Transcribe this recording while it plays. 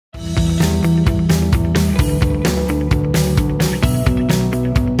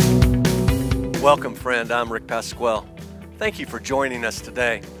Welcome, friend. I'm Rick Pasquale. Thank you for joining us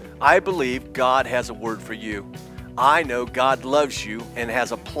today. I believe God has a word for you. I know God loves you and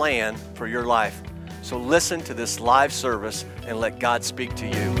has a plan for your life. So listen to this live service and let God speak to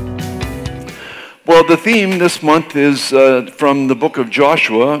you. Well, the theme this month is from the book of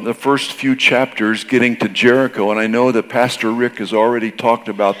Joshua, the first few chapters, getting to Jericho. And I know that Pastor Rick has already talked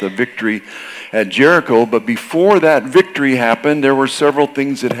about the victory at Jericho, but before that victory happened, there were several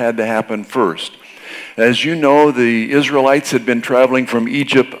things that had to happen first. As you know, the Israelites had been traveling from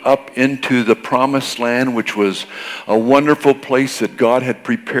Egypt up into the Promised Land, which was a wonderful place that God had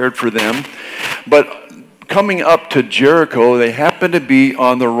prepared for them. But coming up to Jericho, they happened to be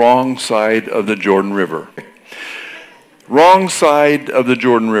on the wrong side of the Jordan River. Wrong side of the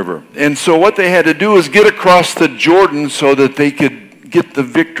Jordan River. And so what they had to do is get across the Jordan so that they could get the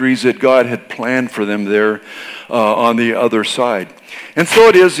victories that God had planned for them there on the other side. And so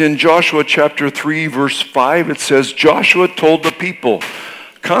it is in Joshua chapter 3, verse 5, it says, Joshua told the people,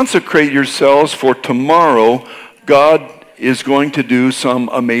 consecrate yourselves, for tomorrow God is going to do some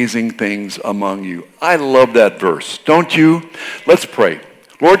amazing things among you. I love that verse, don't you? Let's pray.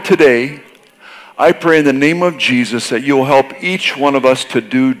 Lord, today, I pray in the name of Jesus that you'll help each one of us to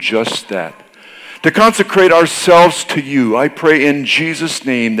do just that. To consecrate ourselves to you. I pray in Jesus'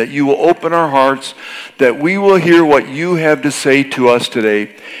 name that you will open our hearts, that we will hear what you have to say to us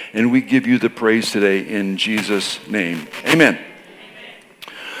today, and we give you the praise today in Jesus' name. Amen.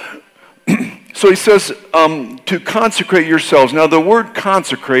 So he says to consecrate yourselves. Now the word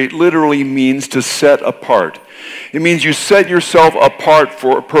consecrate literally means to set apart. It means you set yourself apart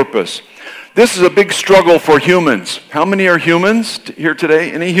for a purpose. This is a big struggle for humans. How many are humans here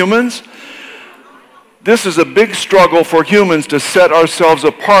today? Any humans? This is a big struggle for humans to set ourselves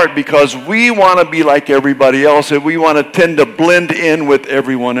apart because we want to be like everybody else and we want to tend to blend in with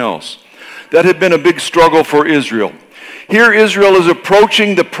everyone else. That had been a big struggle for Israel. Here Israel is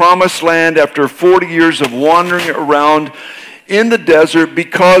approaching the Promised Land after 40 years of wandering around in the desert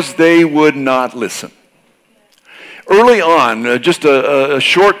because they would not listen. Early on, just a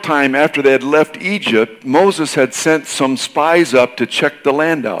short time after they had left Egypt, Moses had sent some spies up to check the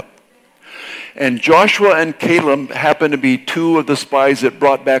land out. And Joshua and Caleb happened to be two of the spies that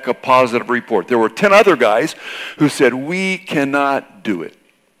brought back a positive report. There were 10 other guys who said, we cannot do it.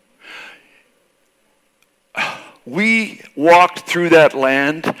 We walked through that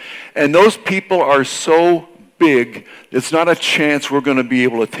land, and those people are so big, it's not a chance we're going to be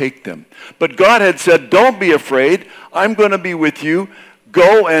able to take them. But God had said, don't be afraid. I'm going to be with you.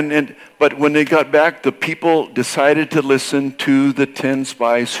 Go but when they got back, the people decided to listen to the 10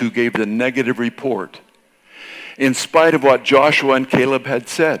 spies who gave the negative report, in spite of what Joshua and Caleb had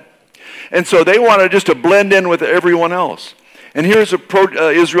said. And so they wanted just to blend in with everyone else. And here's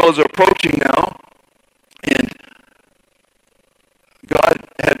Israel is approaching now, and God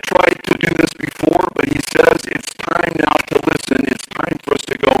had tried to do this before, but he says it's time now to listen. It's time for us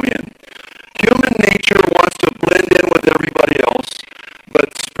to go in. Human nature wants to blend in with everybody else,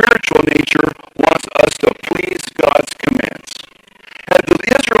 but spiritual nature wants us to please God's commands. Had the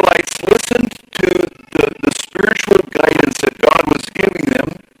Israelites listened to the spiritual guidance that God was giving them,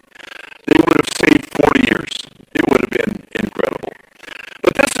 they would have saved 40 years. It would have been incredible.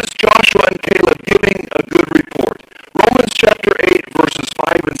 But this is Joshua and Caleb giving a good report. Romans chapter 8, verses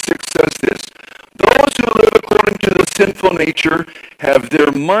 5 and 6 says this, those who live according to the sinful nature have their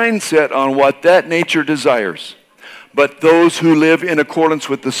mindset on what that nature desires. But those who live in accordance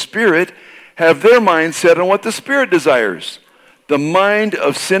with the Spirit have their mind set on what the Spirit desires. The mind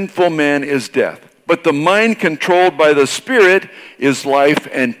of sinful man is death, but the mind controlled by the Spirit is life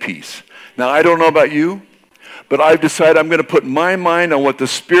and peace. Now, I don't know about you, but I've decided I'm going to put my mind on what the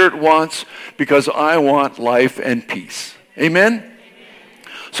Spirit wants because I want life and peace. Amen?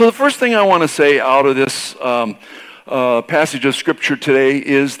 So the first thing I want to say out of this passage of Scripture today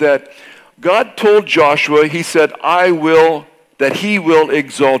is that God told Joshua, he said, that he will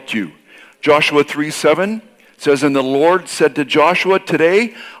exalt you. Joshua 3:7 says, and the Lord said to Joshua,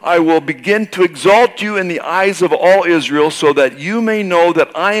 today I will begin to exalt you in the eyes of all Israel so that you may know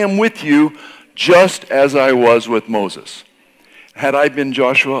that I am with you just as I was with Moses. Had I been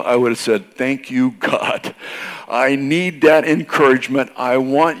Joshua, I would have said, thank you, God. I need that encouragement. I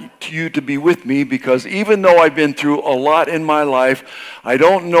want you to be with me because even though I've been through a lot in my life, I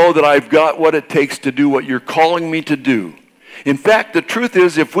don't know that I've got what it takes to do what you're calling me to do. In fact, the truth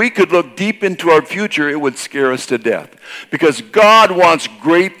is, if we could look deep into our future, it would scare us to death because God wants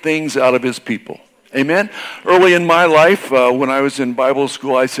great things out of his people. Amen? Early in my life, when I was in Bible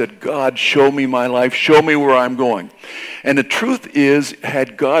school, I said, God, show me my life. Show me where I'm going. And the truth is,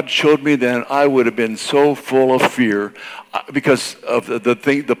 had God showed me then, I would have been so full of fear because of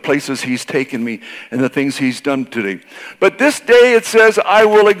the places he's taken me and the things he's done today. But this day it says, I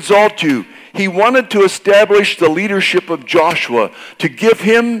will exalt you. He wanted to establish the leadership of Joshua, to give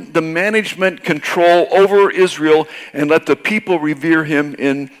him the management control over Israel and let the people revere him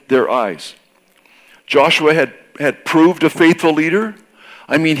in their eyes. Joshua had proved a faithful leader.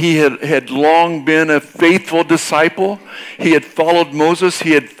 I mean, he had long been a faithful disciple. He had followed Moses.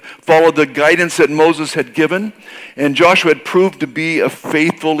 He had followed the guidance that Moses had given. And Joshua had proved to be a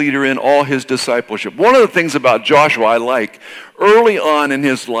faithful leader in all his discipleship. One of the things about Joshua I like, early on in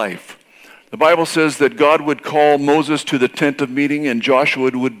his life, the Bible says that God would call Moses to the tent of meeting and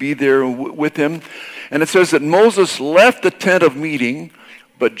Joshua would be there with him. And it says that Moses left the tent of meeting,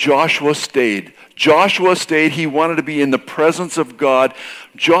 but Joshua stayed. Joshua stayed. He wanted to be in the presence of God.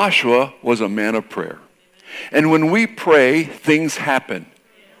 Joshua was a man of prayer. And when we pray, things happen.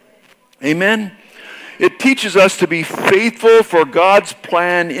 Amen? It teaches us to be faithful for God's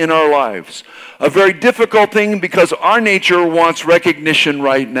plan in our lives. A very difficult thing because our nature wants recognition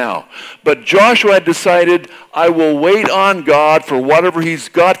right now. But Joshua had decided, I will wait on God for whatever he's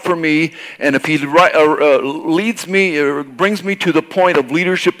got for me. And if he leads me, or brings me to the point of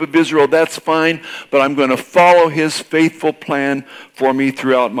leadership of Israel, that's fine. But I'm going to follow his faithful plan for me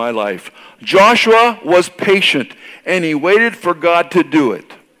throughout my life. Joshua was patient and he waited for God to do it.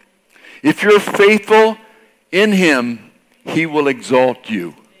 If you're faithful in him, he will exalt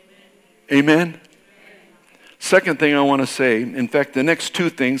you. Amen? Second thing I want to say, in fact, the next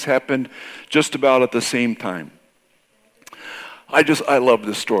two things happened just about at the same time. I love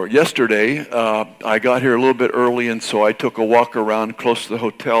this story. Yesterday, I got here a little bit early, and so I took a walk around close to the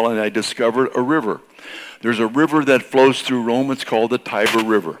hotel, and I discovered a river. There's a river that flows through Rome. It's called the Tiber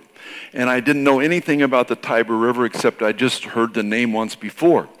River. And I didn't know anything about the Tiber River except I just heard the name once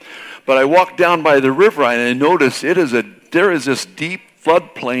before. But I walked down by the river and I noticed there is this deep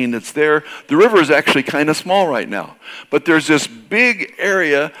floodplain that's there. The river is actually kind of small right now. But there's this big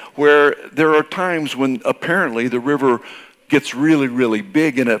area where there are times when apparently the river gets really, really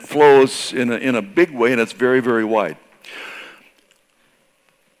big and it flows in a big way and it's very, very wide.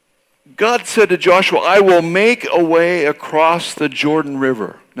 God said to Joshua, I will make a way across the Jordan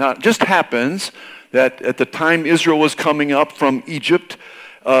River. Now, it just happens that at the time Israel was coming up from Egypt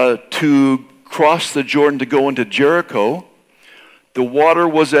to cross the Jordan to go into Jericho, the water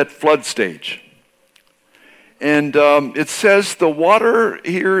was at flood stage. And it says the water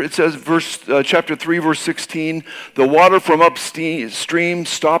here, it says chapter 3, verse 16, the water from upstream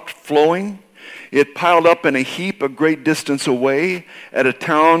stopped flowing. It piled up in a heap a great distance away at a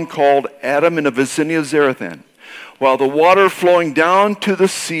town called Adam in the vicinity of Zarethan, while the water flowing down to the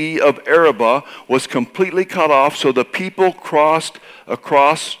sea of Arabah was completely cut off, so the people crossed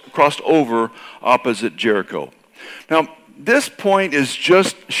over opposite Jericho. Now, this point is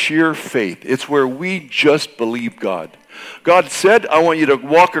just sheer faith. It's where we just believe God. God said, I want you to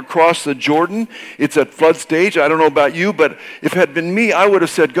walk across the Jordan. It's at flood stage. I don't know about you, but if it had been me, I would have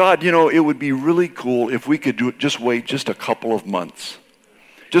said, God, it would be really cool if we could wait just a couple of months.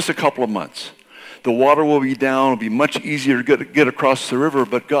 Just a couple of months. The water will be down. It'll be much easier to get across the river.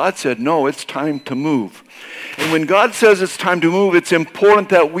 But God said, no, it's time to move. And when God says it's time to move, it's important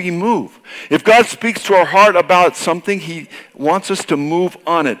that we move. If God speaks to our heart about something, he wants us to move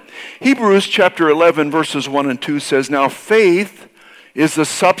on it. Hebrews chapter 11, verses 1 and 2 says, now faith is the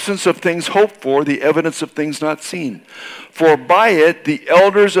substance of things hoped for, the evidence of things not seen. For by it the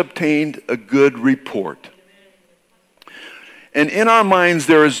elders obtained a good report. And in our minds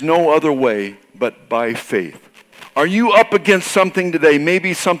there is no other way but by faith. Are you up against something today,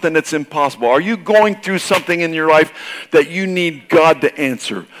 maybe something that's impossible? Are you going through something in your life that you need God to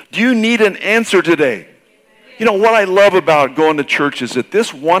answer? Do you need an answer today? What I love about going to church is that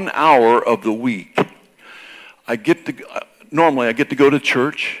this 1 hour of the week, normally I get to go to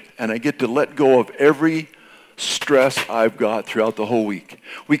church and I get to let go of every stress I've got throughout the whole week.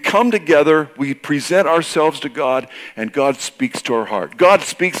 We come together, we present ourselves to God, and God speaks to our heart. God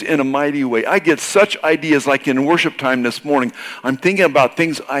speaks in a mighty way. I get such ideas like in worship time this morning. I'm thinking about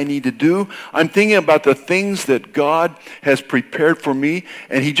things I need to do. I'm thinking about the things that God has prepared for me,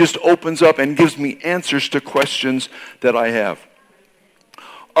 and he just opens up and gives me answers to questions that I have.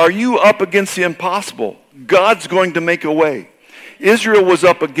 Are you up against the impossible? God's going to make a way. Israel was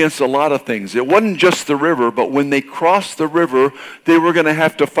up against a lot of things. It wasn't just the river, but when they crossed the river, they were going to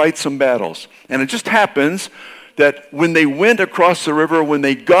have to fight some battles. And it just happens that when they went across the river, when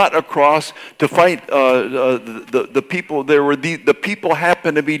they got across to fight the people, the people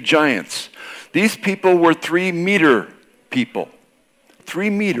happened to be giants. These people were 3-meter people. 3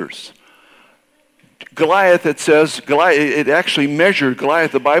 meters. Goliath, it says, it actually measured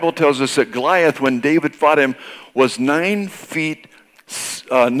Goliath. The Bible tells us that Goliath, when David fought him, was 9 feet,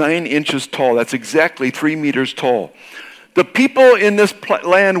 9 inches tall. That's exactly 3 meters tall. The people in this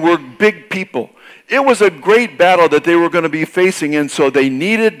land were big people. It was a great battle that they were going to be facing, and so they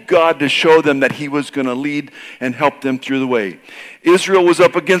needed God to show them that he was going to lead and help them through the way. Israel was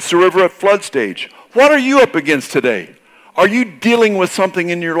up against the river at flood stage. What are you up against today? Are you dealing with something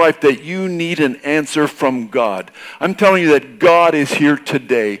in your life that you need an answer from God? I'm telling you that God is here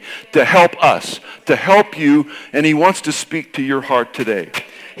today to help us, to help you, and he wants to speak to your heart today.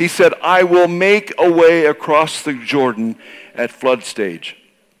 He said, I will make a way across the Jordan at flood stage.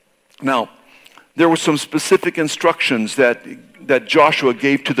 Now, there were some specific instructions that Joshua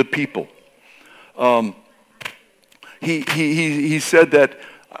gave to the people. He said that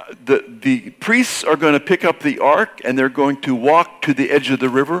the priests are going to pick up the ark and they're going to walk to the edge of the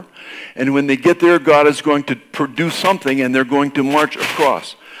river. And when they get there, God is going to produce something and they're going to march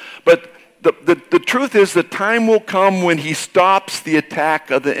across. But the truth is the time will come when he stops the attack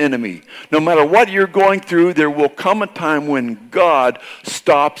of the enemy. No matter what you're going through, there will come a time when God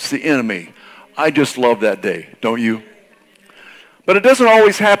stops the enemy. I just love that day, don't you? But it doesn't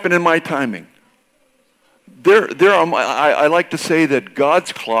always happen in my timing. I like to say that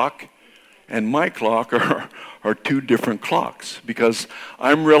God's clock and my clock are 2 different clocks because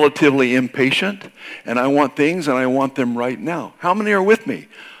I'm relatively impatient and I want things and I want them right now. How many are with me?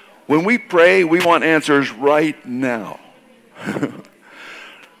 When we pray, we want answers right now.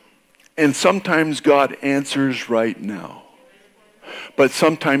 And sometimes God answers right now. But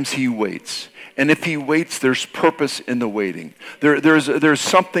sometimes he waits. And if he waits, there's purpose in the waiting. There's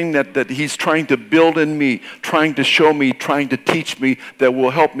something that he's trying to build in me, trying to show me, trying to teach me that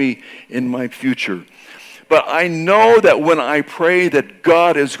will help me in my future. But I know that when I pray that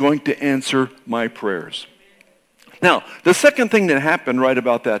God is going to answer my prayers. Now, the second thing that happened right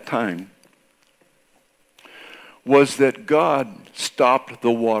about that time was that God stopped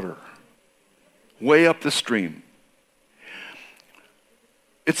the water way up the stream.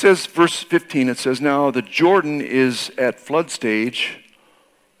 It says, verse 15, it says, now the Jordan is at flood stage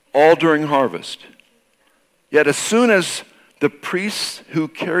all during harvest. Yet as soon as the priests who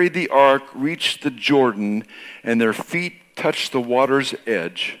carried the ark reached the Jordan and their feet touched the water's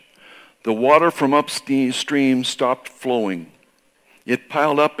edge, the water from upstream stopped flowing. It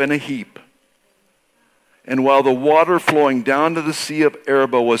piled up in a heap. And while the water flowing down to the Sea of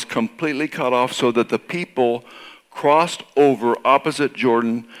Arabah was completely cut off so that the people crossed over opposite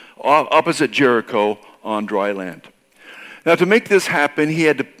Jericho on dry land. Now to make this happen,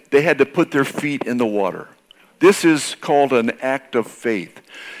 they had to put their feet in the water. This is called an act of faith.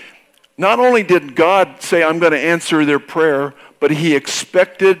 Not only did God say, I'm going to answer their prayer, but he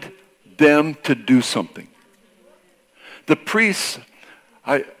expected them to do something. The priests,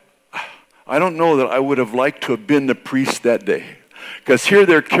 I don't know that I would have liked to have been the priest that day. Because here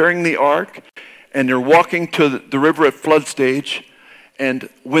they're carrying the ark, and they're walking to the river at flood stage, and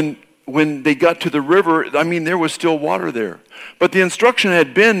when they got to the river, there was still water there. But the instruction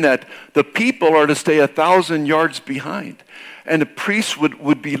had been that the people are to stay 1,000 yards behind, and the priests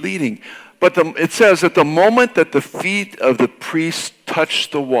would be leading. But it says at the moment that the feet of the priests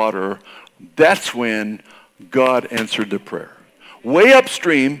touched the water, that's when God answered the prayer. Way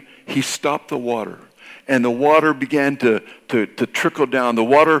upstream, he stopped the water. And the water began to trickle down.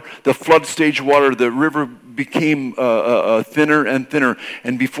 The flood stage water, the river became thinner and thinner.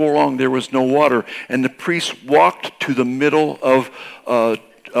 And before long, there was no water. And the priest walked to the middle of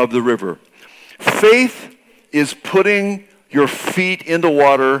the river. Faith is putting your feet in the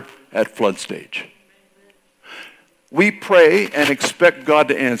water at flood stage. We pray and expect God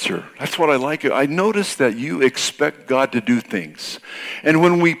to answer. That's what I like. I notice that you expect God to do things. And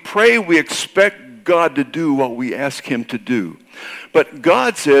when we pray, we expect God to do what we ask him to do. But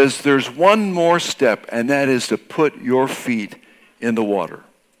God says there's one more step, and that is to put your feet in the water.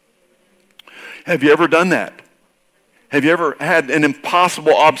 Have you ever done that? Have you ever had an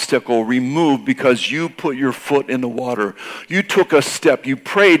impossible obstacle removed because you put your foot in the water? You took a step. You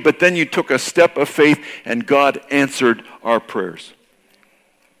prayed, but then you took a step of faith, and God answered our prayers.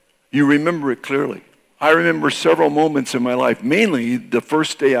 You remember it clearly. I remember several moments in my life, mainly the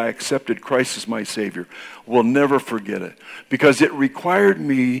first day I accepted Christ as my Savior. We'll never forget it because it required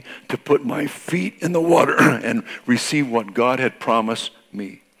me to put my feet in the water and receive what God had promised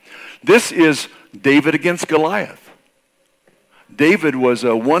me. This is David against Goliath. David was a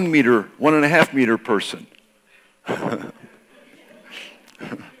 1.5 meter person.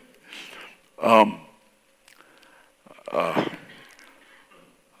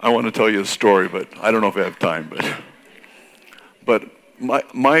 I want to tell you a story, but I don't know if I have time. But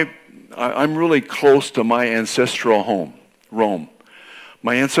I'm really close to my ancestral home, Rome.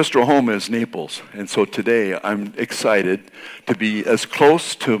 My ancestral home is Naples, and so today I'm excited to be as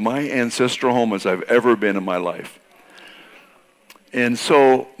close to my ancestral home as I've ever been in my life. And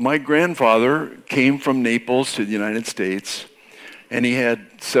so my grandfather came from Naples to the United States, and he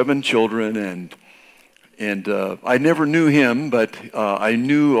had 7 children, and I never knew him, but I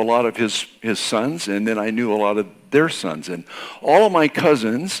knew a lot of his sons, and then I knew a lot of their sons. And all of my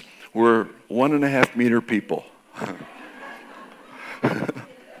cousins were 1.5 meter people.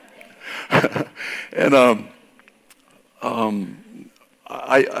 And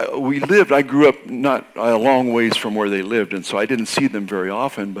I grew up not a long ways from where they lived, and so I didn't see them very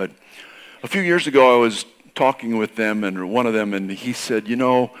often. But a few years ago, I was talking with them, and one of them, and he said, you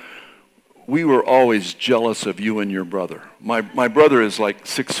know, we were always jealous of you and your brother. My brother is like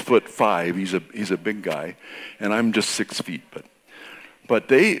 6'5". He's a big guy, and I'm just 6 feet. But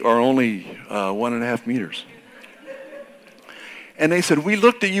they are only 1.5 meters. And they said, we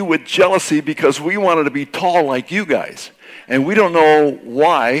looked at you with jealousy because we wanted to be tall like you guys. And we don't know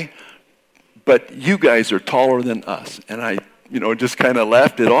why, but you guys are taller than us. And I, just kind of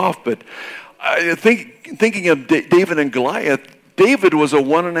laughed it off. But I thinking of David and Goliath, David was a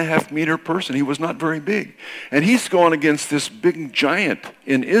 1.5 meter person. He was not very big. And he's going against this big giant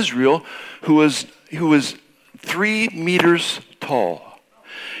in Israel who was 3 meters tall.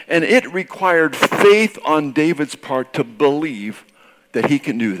 And it required faith on David's part to believe that he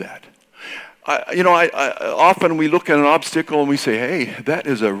can do that. Often we look at an obstacle and we say, hey, that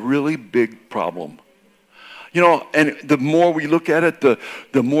is a really big problem. And the more we look at it, the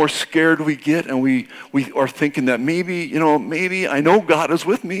more scared we get, and we are thinking that maybe I know God is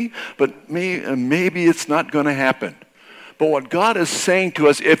with me, but maybe it's not going to happen. But what God is saying to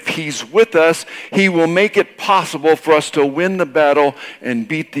us, if he's with us, he will make it possible for us to win the battle and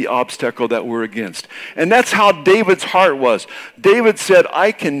beat the obstacle that we're against. And that's how David's heart was. David said,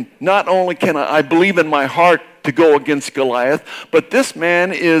 not only can I believe in my heart to go against Goliath, but this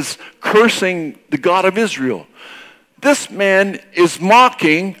man is cursing the God of Israel. This man is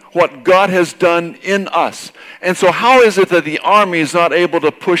mocking what God has done in us. And so how is it that the army is not able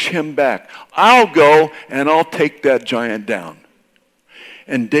to push him back? I'll go and I'll take that giant down.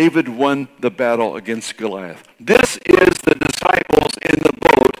 And David won the battle against Goliath. This is the disciples in the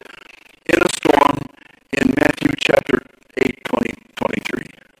boat in a storm in Matthew chapter 8, 23.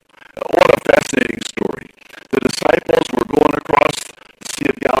 What a fascinating story. The disciples were going across the Sea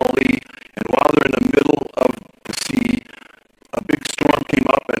of Galilee, and while they're in the middle of the sea, a big storm came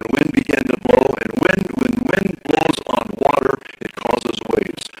up and wind began to blow, and when wind blows on water, it causes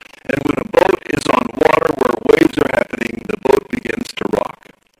waves. And when a boat is on water where waves are happening, the boat begins to rock.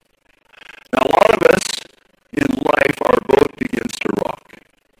 Now, a lot of us in life, our boat begins to rock,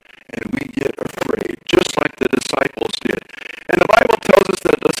 and we get afraid, just like the disciples did. And the Bible tells us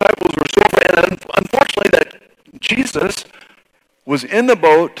that the disciples were so afraid, and unfortunately that Jesus was in the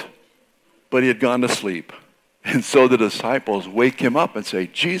boat, but he had gone to sleep. And so the disciples wake him up and say,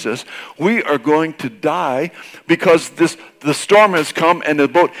 Jesus, we are going to die because the storm has come and the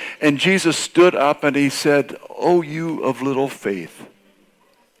boat. And Jesus stood up and he said, oh, you of little faith.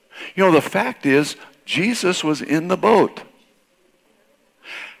 The fact is, Jesus was in the boat.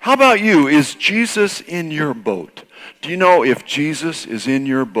 How about you? Is Jesus in your boat? Do you know if Jesus is in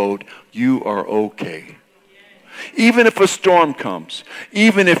your boat, you are okay? Even if a storm comes,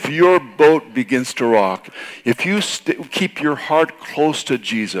 even if your boat begins to rock, if you keep your heart close to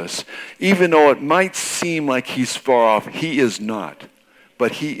Jesus, even though it might seem like he's far off, he is not.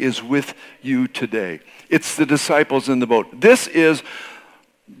 But he is with you today. It's the disciples in the boat. This is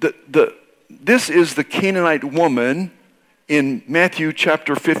the Canaanite woman in Matthew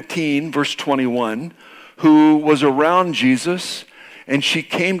chapter 15, verse 21, who was around Jesus, and she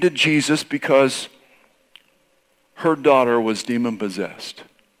came to Jesus because her daughter was demon-possessed.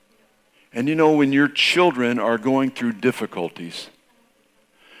 And when your children are going through difficulties,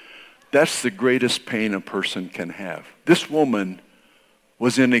 that's the greatest pain a person can have. This woman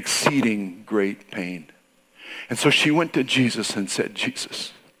was in exceeding great pain. And so she went to Jesus and said,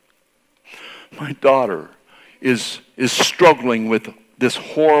 Jesus, my daughter is struggling with this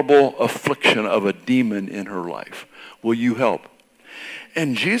horrible affliction of a demon in her life. Will you help?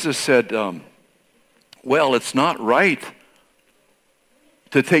 And Jesus said, well, it's not right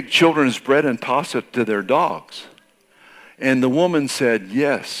to take children's bread and toss it to their dogs? And the woman said,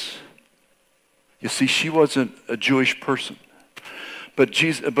 yes. You see, she wasn't a Jewish person. But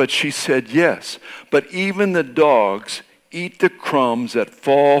she said, yes. But even the dogs eat the crumbs that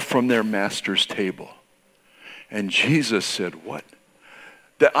fall from their master's table. And Jesus said, what?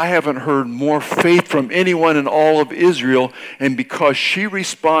 That I haven't heard more faith from anyone in all of Israel. And because she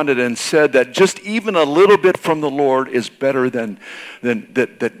responded and said that just even a little bit from the Lord is better than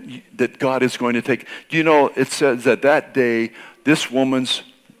that God is going to take. Do you know, it says that day, this woman's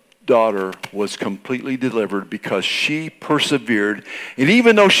daughter was completely delivered because she persevered. And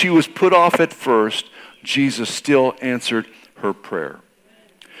even though she was put off at first, Jesus still answered her prayer.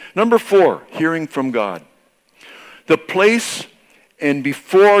 Number 4, hearing from God. The place and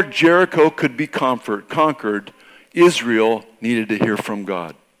before Jericho could be conquered, Israel needed to hear from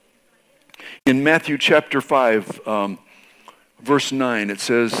God. In Matthew chapter 5, verse 9, it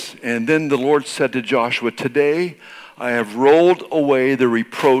says, and then the Lord said to Joshua, today I have rolled away the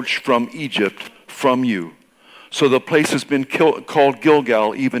reproach from Egypt from you. So the place has been called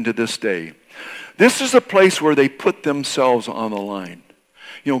Gilgal even to this day. This is a place where they put themselves on the line.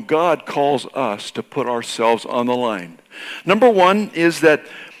 You know, God calls us to put ourselves on the line. Number 1 is that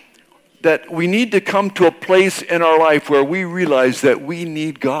we need to come to a place in our life where we realize that we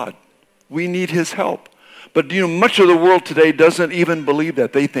need God. We need His help. But you know, much of the world today doesn't even believe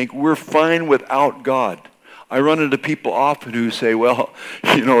that. They think we're fine without God. I run into people often who say, well,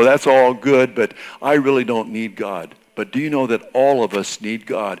 you know, that's all good, but I really don't need God. But do you know that all of us need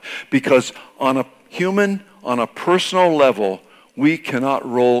God? Because on a personal level, we cannot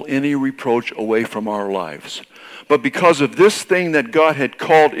roll any reproach away from our lives. But because of this thing that God had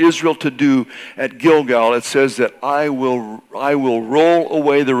called Israel to do at Gilgal, it says that I will roll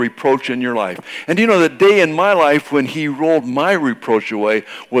away the reproach in your life. And you know, the day in my life when He rolled my reproach away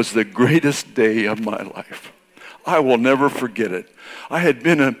was the greatest day of my life. I will never forget it. I had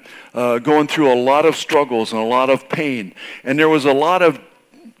been going through a lot of struggles and a lot of pain, and there was a lot of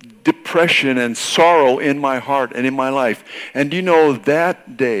depression and sorrow in my heart and in my life. And you know,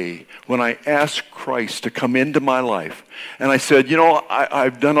 that day when I asked Christ to come into my life, and I said, you know,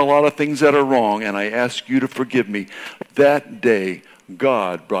 I've done a lot of things that are wrong, and I ask you to forgive me. That day,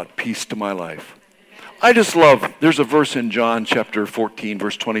 God brought peace to my life. I just love, there's a verse in John chapter 14,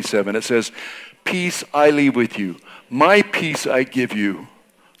 verse 27. It says, peace I leave with you. My peace I give you.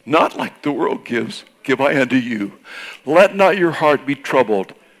 Not like the world gives, give I unto you. Let not your heart be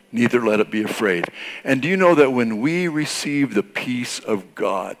troubled, neither let it be afraid. And do you know that when we receive the peace of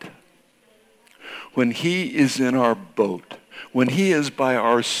God, when He is in our boat, when He is by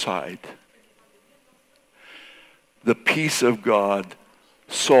our side, the peace of God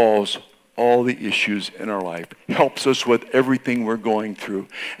solves all the issues in our life, helps us with everything we're going through.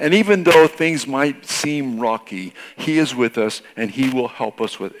 And even though things might seem rocky, He is with us and He will help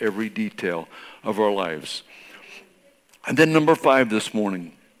us with every detail of our lives. And then number 5 this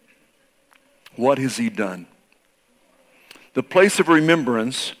morning, what has He done? The place of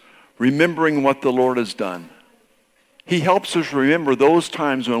remembrance, remembering what the Lord has done. He helps us remember those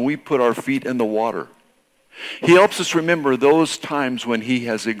times when we put our feet in the water. He helps us remember those times when He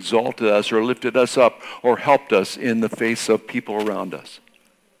has exalted us or lifted us up or helped us in the face of people around us.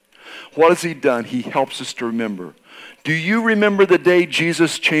 What has He done? He helps us to remember. Do you remember the day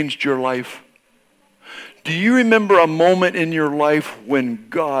Jesus changed your life? Do you remember a moment in your life when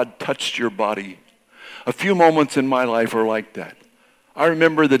God touched your body? A few moments in my life are like that. I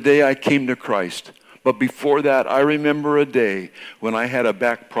remember the day I came to Christ. But before that, I remember a day when I had a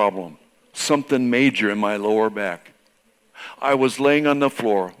back problem. Something major in my lower back. I was laying on the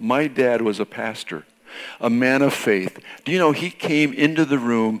floor. My dad was a pastor, a man of faith. Do you know, he came into the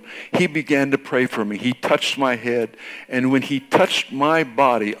room. He began to pray for me. He touched my head. And when he touched my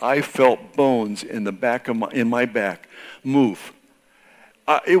body, I felt bones in the back of my back move.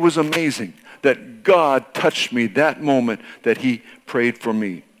 It was amazing that God touched me that moment that He prayed for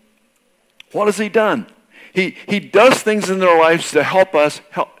me. What has He done? He does things in our lives to help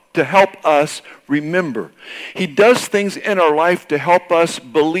us remember. He does things in our life to help us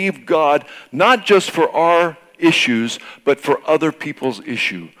believe God, not just for our issues, but for other people's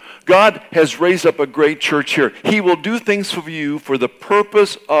issue. God has raised up a great church here. He will do things for you for the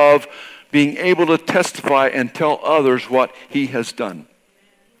purpose of being able to testify and tell others what He has done.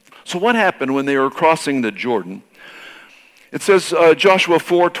 So what happened when they were crossing the Jordan? It says, Joshua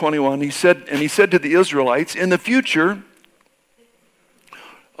 4:21, he said to the Israelites, in the future,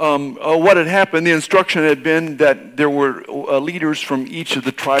 what had happened, the instruction had been that there were leaders from each of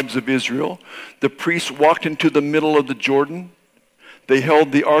the tribes of Israel. The priests walked into the middle of the Jordan. They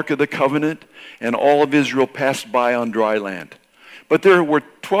held the Ark of the Covenant, and all of Israel passed by on dry land. But there were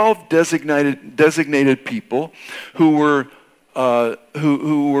 12 designated people who were to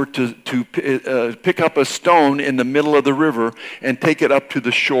pick up a stone in the middle of the river and take it up to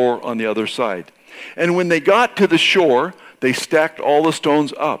the shore on the other side. And when they got to the shore, they stacked all the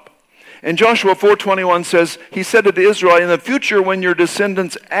stones up. And Joshua 4:21 says, he said to Israel, in the future when your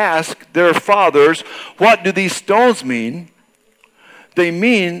descendants ask their fathers, what do these stones mean? They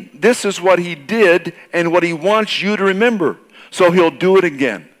mean this is what he did and what he wants you to remember. So he'll do it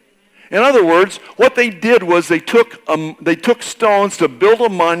again. In other words, what they did was they took stones to build a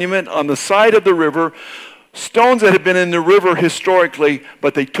monument on the side of the river, stones that had been in the river historically,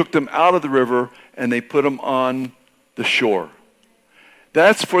 but they took them out of the river and they put them on the shore.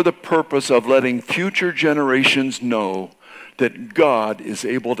 That's for the purpose of letting future generations know that God is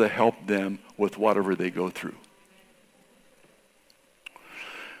able to help them with whatever they go through.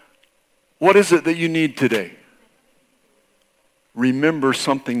 What is it that you need today? Remember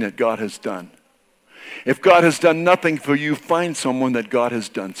something that God has done. If God has done nothing for you, find someone that God has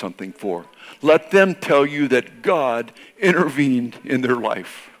done something for. Let them tell you that God intervened in their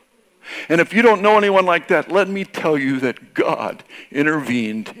life. And if you don't know anyone like that, let me tell you that God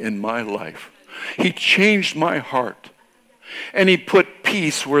intervened in my life. He changed my heart. And he put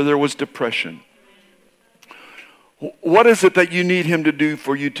peace where there was depression. What is it that you need him to do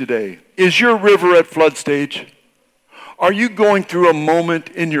for you today? Is your river at flood stage? Are you going through a moment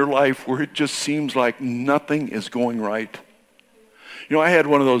in your life where it just seems like nothing is going right? You know, I had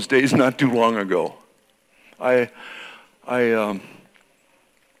one of those days not too long ago. I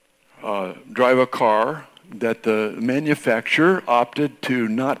drive a car that the manufacturer opted to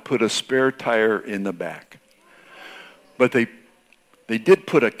not put a spare tire in the back. But they did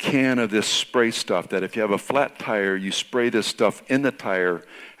put a can of this spray stuff that if you have a flat tire, you spray this stuff in the tire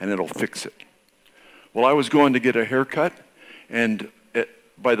and it'll fix it. Well, I was going to get a haircut, and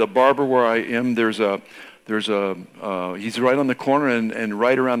by the barber where I am, he's right on the corner, and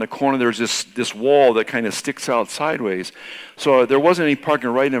right around the corner there's this wall that kind of sticks out sideways. So there wasn't any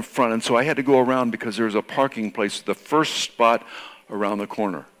parking right in front, and so I had to go around because there was a parking place, the first spot around the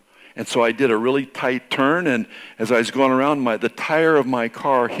corner. And so I did a really tight turn, and as I was going around, the tire of my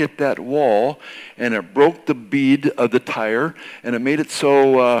car hit that wall, and it broke the bead of the tire, and it made it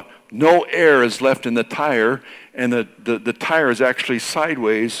so no air is left in the tire, and the tire is actually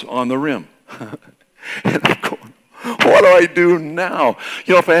sideways on the rim. And I'm going, what do I do now?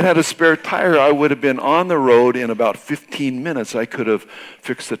 You know, if I had a spare tire, I would have been on the road in about 15 minutes. I could have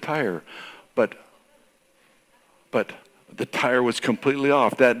fixed the tire. But the tire was completely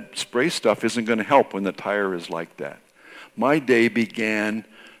off. That spray stuff isn't going to help when the tire is like that. My day began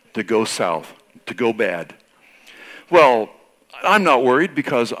to go south, to go bad. Well, I'm not worried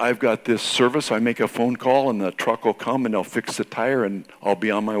because I've got this service. I make a phone call and the truck will come and they'll fix the tire and I'll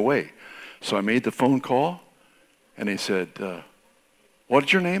be on my way. So I made the phone call and they said,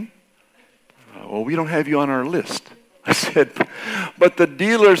 what's your name? Well, we don't have you on our list. I said, but the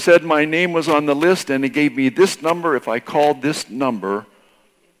dealer said my name was on the list and he gave me this number. If I called this number,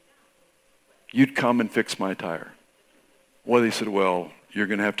 you'd come and fix my tire. Well, they said, well, you're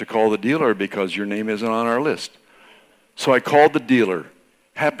going to have to call the dealer because your name isn't on our list. So I called the dealer.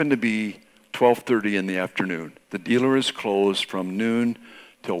 Happened to be 12:30 in the afternoon. The dealer is closed from noon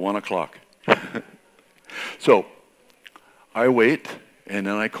till 1 o'clock. So I wait, and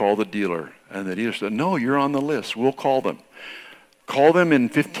then I call the dealer. And the dealer said, no, you're on the list. We'll call them. Call them in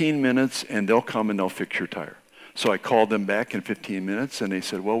 15 minutes, and they'll come and they'll fix your tire. So I called them back in 15 minutes, and they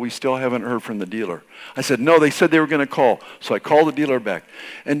said, well, we still haven't heard from the dealer. I said, no, they said they were going to call. So I called the dealer back.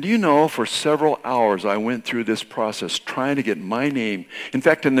 And do you know, for several hours, I went through this process trying to get my name. In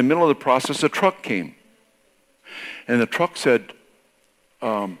fact, in the middle of the process, a truck came. And the truck said,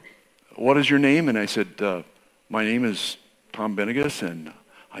 what is your name? And I said, my name is Tom Benigas, and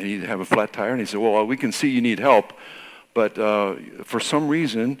I need to have a flat tire. And he said, well, we can see you need help. But for some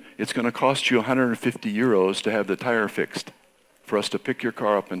reason, it's going to cost you 150 euros to have the tire fixed, for us to pick your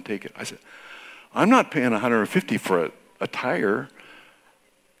car up and take it. I said, I'm not paying 150 for a tire.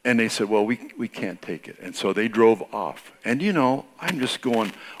 And they said, well, we can't take it. And so they drove off. And you know, I'm just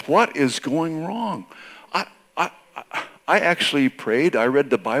going, what is going wrong? I actually prayed. I read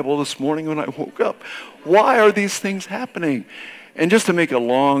the Bible this morning when I woke up. Why are these things happening? And just to make a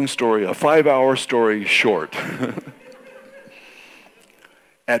long story, a 5-hour story short,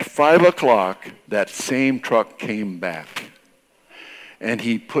 at 5 o'clock, that same truck came back. And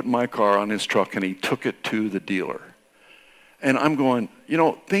he put my car on his truck and he took it to the dealer. And I'm going,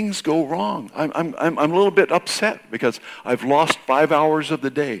 things go wrong. I'm a little bit upset because I've lost 5 hours of the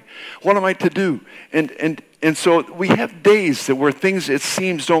day. What am I to do? And so we have days where things, it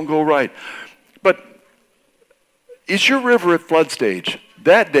seems, don't go right. But is your river at flood stage?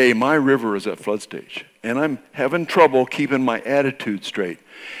 That day, my river is at flood stage. And I'm having trouble keeping my attitude straight.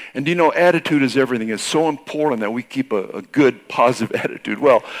 And attitude is everything. It's so important that we keep a good, positive attitude.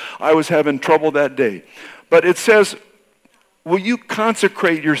 Well, I was having trouble that day. But it says, will you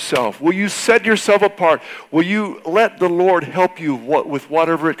consecrate yourself? Will you set yourself apart? Will you let the Lord help you with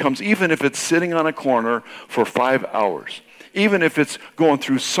whatever it comes, even if it's sitting on a corner for 5 hours, even if it's going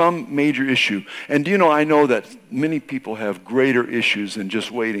through some major issue? And I know that many people have greater issues than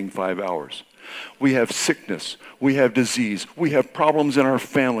just waiting 5 hours. We have sickness. We have disease. We have problems in our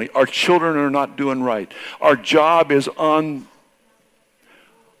family. Our children are not doing right. Our job is on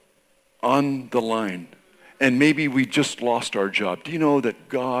the line. And maybe we just lost our job. Do you know that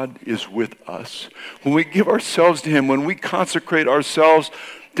God is with us? When we give ourselves to Him, when we consecrate ourselves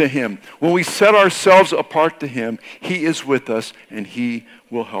to Him, when we set ourselves apart to Him, He is with us and He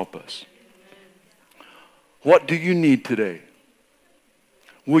will help us. What do you need today?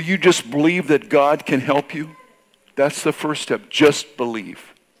 Will you just believe that God can help you? That's the first step. Just believe.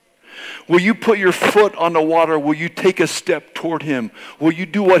 Will you put your foot on the water? Will you take a step toward Him? Will you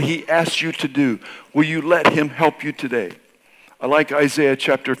do what He asks you to do? Will you let Him help you today? I like Isaiah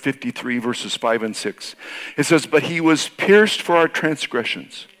chapter 53, verses 5 and 6. It says, but He was pierced for our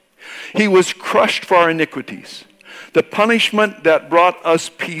transgressions. He was crushed for our iniquities. The punishment that brought us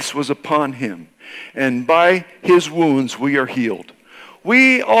peace was upon Him, and by His wounds we are healed.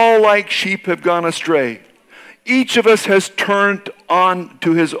 We all like sheep have gone astray. Each of us has turned on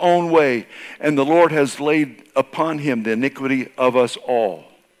to his own way, and the Lord has laid upon Him the iniquity of us all.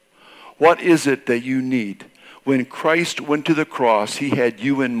 What is it that you need? When Christ went to the cross, He had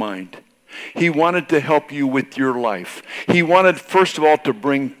you in mind. He wanted to help you with your life. He wanted, first of all, to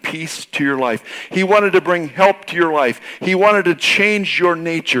bring peace to your life. He wanted to bring help to your life. He wanted to change your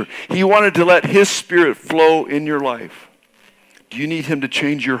nature. He wanted to let His Spirit flow in your life. Do you need Him to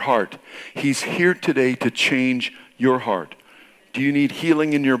change your heart? He's here today to change your heart. Do you need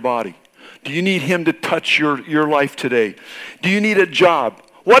healing in your body? Do you need Him to touch your life today? Do you need a job?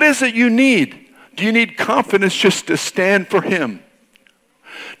 What is it you need? Do you need confidence just to stand for Him?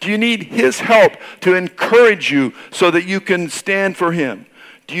 Do you need His help to encourage you so that you can stand for Him?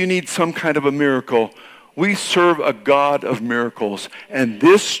 Do you need some kind of a miracle? We serve a God of miracles, and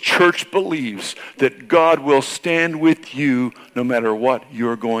this church believes that God will stand with you no matter what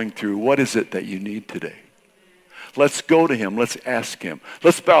you're going through. What is it that you need today? Let's go to Him. Let's ask Him.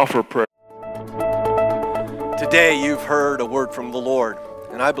 Let's bow for prayer. Today you've heard a word from the Lord,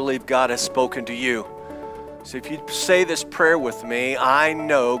 and I believe God has spoken to you. So if you say this prayer with me, I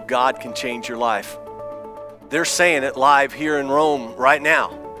know God can change your life. They're saying it live here in Rome right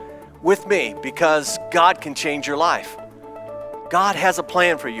now with me, because God can change your life. God has a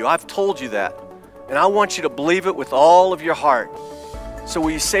plan for you. I've told you that. And I want you to believe it with all of your heart. So will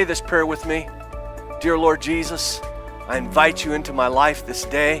you say this prayer with me? Dear Lord Jesus, I invite you into my life this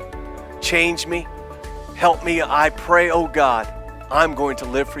day. Change me. Help me. I pray, oh God, I'm going to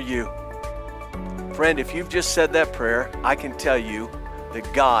live for you. Friend, if you've just said that prayer, I can tell you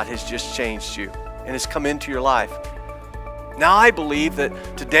that God has just changed you and has come into your life. Now, I believe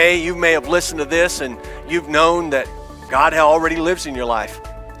that today you may have listened to this and you've known that God already lives in your life.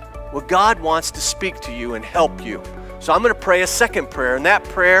 Well, God wants to speak to you and help you. So I'm going to pray a second prayer, and that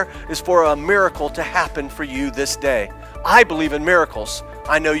prayer is for a miracle to happen for you this day. I believe in miracles.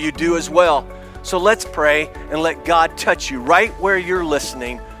 I know you do as well. So let's pray and let God touch you right where you're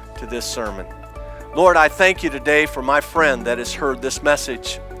listening to this sermon. Lord, I thank you today for my friend that has heard this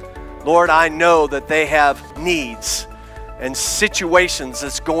message. Lord, I know that they have needs and situations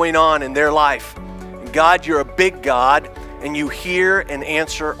that's going on in their life. And God, you're a big God, and you hear and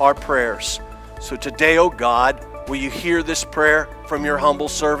answer our prayers. So today, oh God, will you hear this prayer from your humble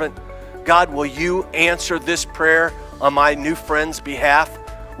servant? God, will you answer this prayer on my new friend's behalf?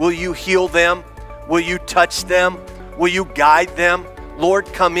 Will you heal them? Will you touch them? Will you guide them? Lord,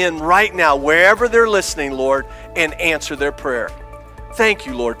 come in right now, wherever they're listening, Lord, and answer their prayer. Thank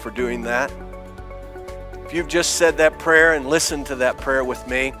you, Lord, for doing that. If you've just said that prayer and listened to that prayer with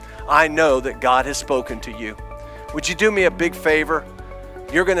me, I know that God has spoken to you. Would you do me a big favor?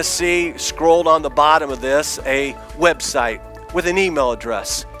 You're going to see scrolled on the bottom of this a website with an email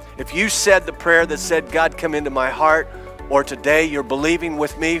address. If you said the prayer that said, God, come into my heart, or today you're believing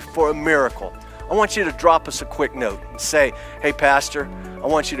with me for a miracle, I want you to drop us a quick note and say, hey, Pastor, I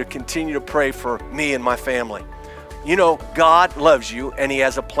want you to continue to pray for me and my family. You know, God loves you and He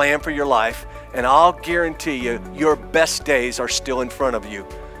has a plan for your life, and I'll guarantee you your best days are still in front of you.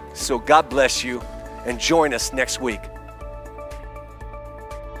 So God bless you, and join us next week.